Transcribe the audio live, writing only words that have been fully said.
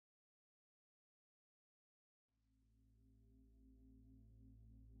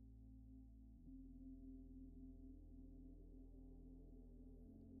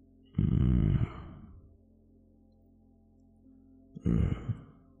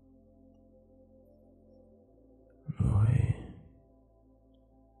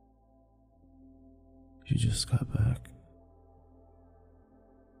You just got back.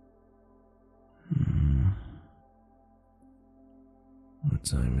 Hmm. What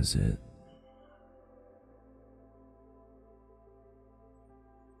time is it?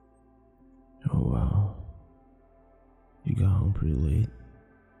 Oh wow. You got home pretty late.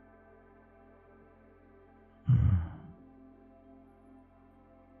 Hmm.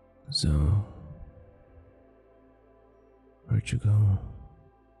 So, where'd you go?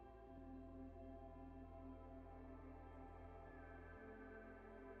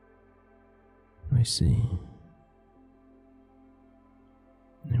 I see.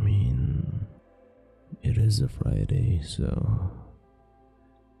 I mean, it is a Friday, so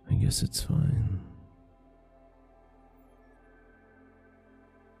I guess it's fine.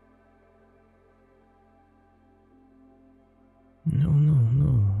 No,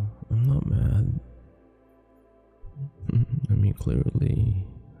 I'm not mad. I mean, clearly,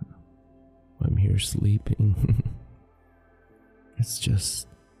 I'm here sleeping. It's just,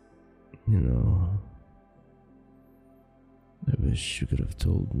 I wish you could have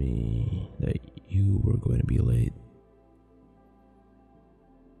told me that you were going to be late.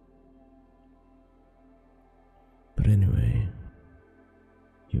 But anyway,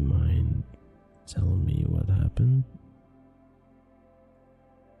 you mind telling me what happened?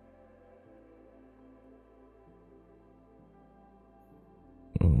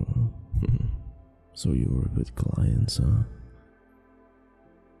 Oh, so you were with clients, huh?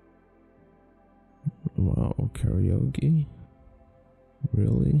 Wow, karaoke?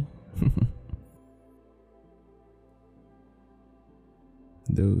 Really?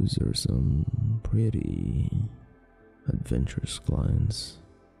 Those are some pretty adventurous clients.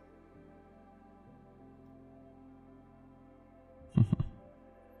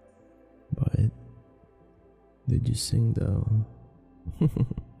 But did you sing though?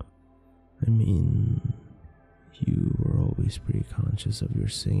 I mean, you were always pretty conscious of your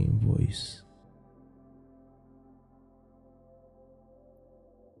singing voice.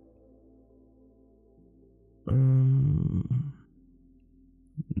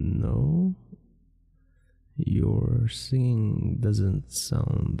 No. Your singing doesn't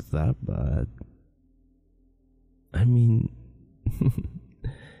sound that bad. I mean,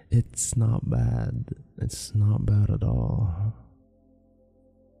 it's not bad. It's not bad at all.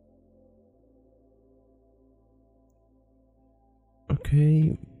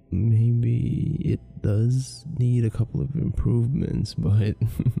 Okay, maybe it does need a couple of improvements, but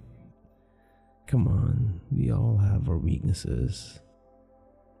come on, we all have our weaknesses.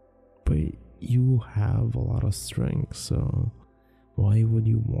 But you have a lot of strength, so why would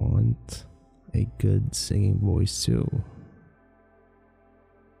you want a good singing voice too?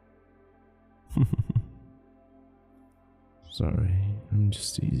 Sorry, I'm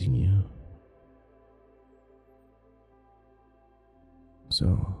just teasing you.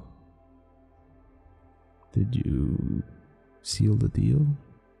 So, did you seal the deal?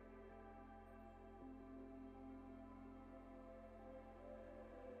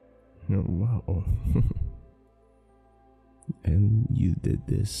 Oh, wow. And you did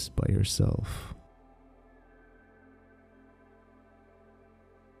this by yourself?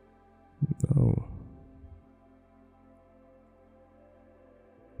 Oh.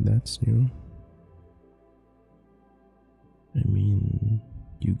 That's new. I mean,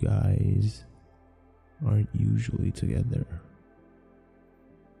 you guys aren't usually together.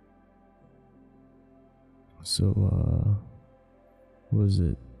 So, was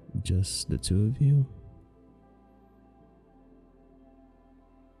it just the two of you?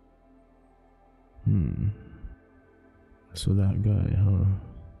 So that guy, huh?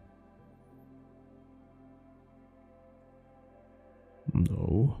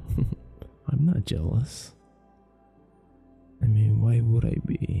 No, I'm not jealous. I mean, why would I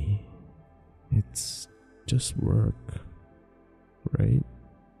be? It's just work, right?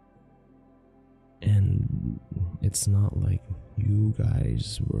 And it's not like you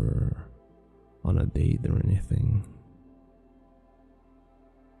guys were on a date or anything.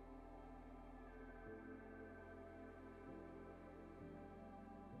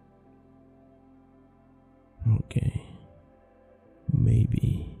 Okay,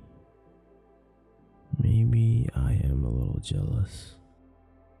 maybe I am a little jealous,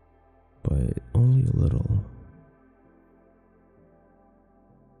 but only a little.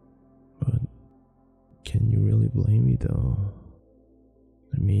 But can you really blame me though?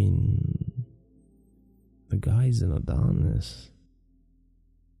 I mean, the guy's an Adonis.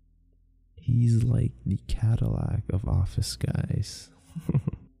 He's like the Cadillac of office guys.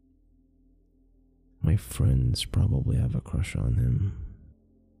 My friends probably have a crush on him.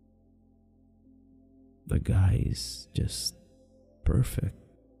 the guy is just perfect.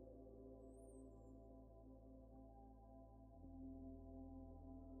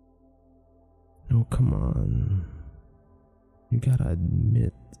 No, come on. You gotta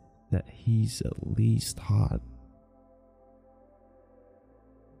admit that he's at least hot.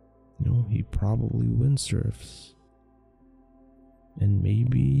 He probably windsurfs. And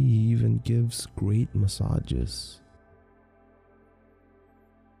maybe he even gives great massages.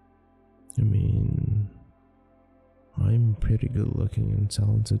 I mean, I'm pretty good looking and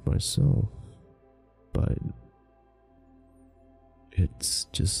talented myself, but it's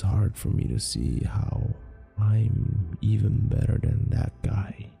just hard for me to see how I'm even better than that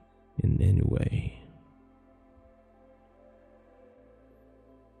guy in any way.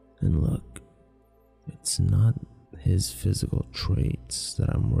 And look, it's not his physical traits that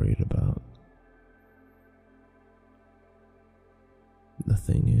I'm worried about. The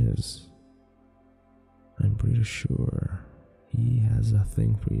thing is, I'm pretty sure he has a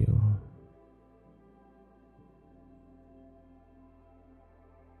thing for you.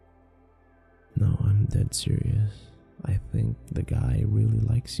 No, I'm dead serious. I think the guy really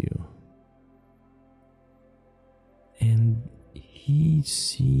likes you. And he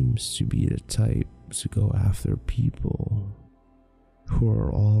seems to be the type to go after people who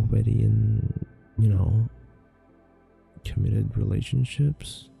are already in, committed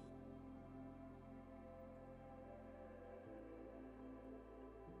relationships.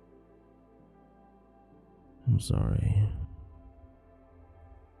 I'm sorry.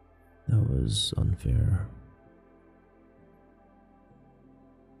 That was unfair.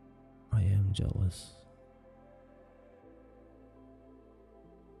 I am jealous.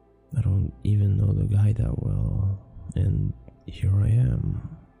 I don't even know the guy that well, and here I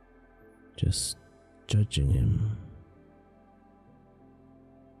am, just judging him.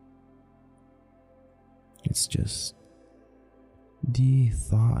 It's just the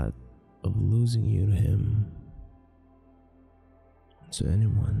thought of losing you to him, to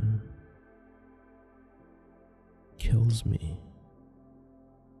anyone, kills me.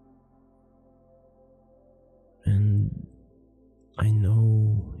 And I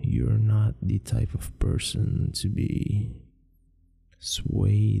know you're not the type of person to be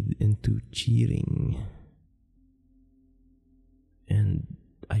swayed into cheating. And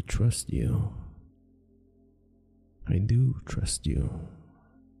I trust you. I do trust you.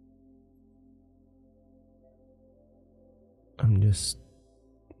 I'm just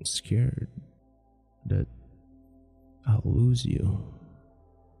scared that I'll lose you.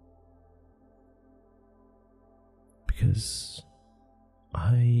 Because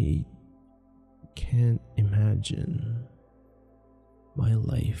I can't imagine my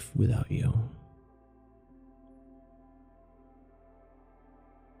life without you.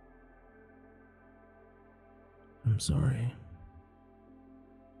 I'm sorry.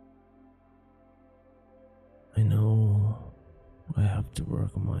 I know I have to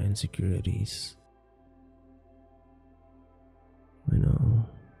work on my insecurities. I know.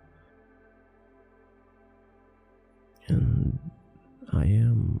 And I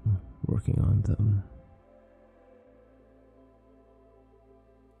am working on them.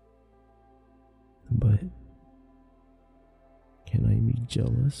 But can I be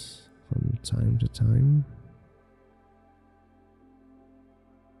jealous from time to time?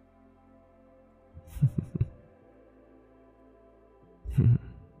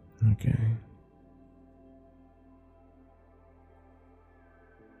 Okay.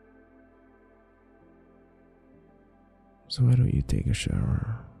 So why don't you take a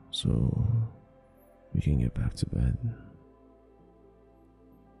shower so we can get back to bed?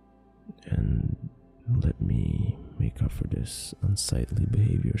 And let me make up for this unsightly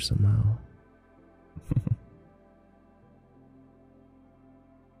behavior somehow.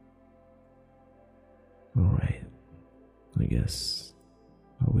 Alright, I guess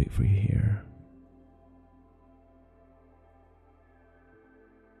I'll wait for you here.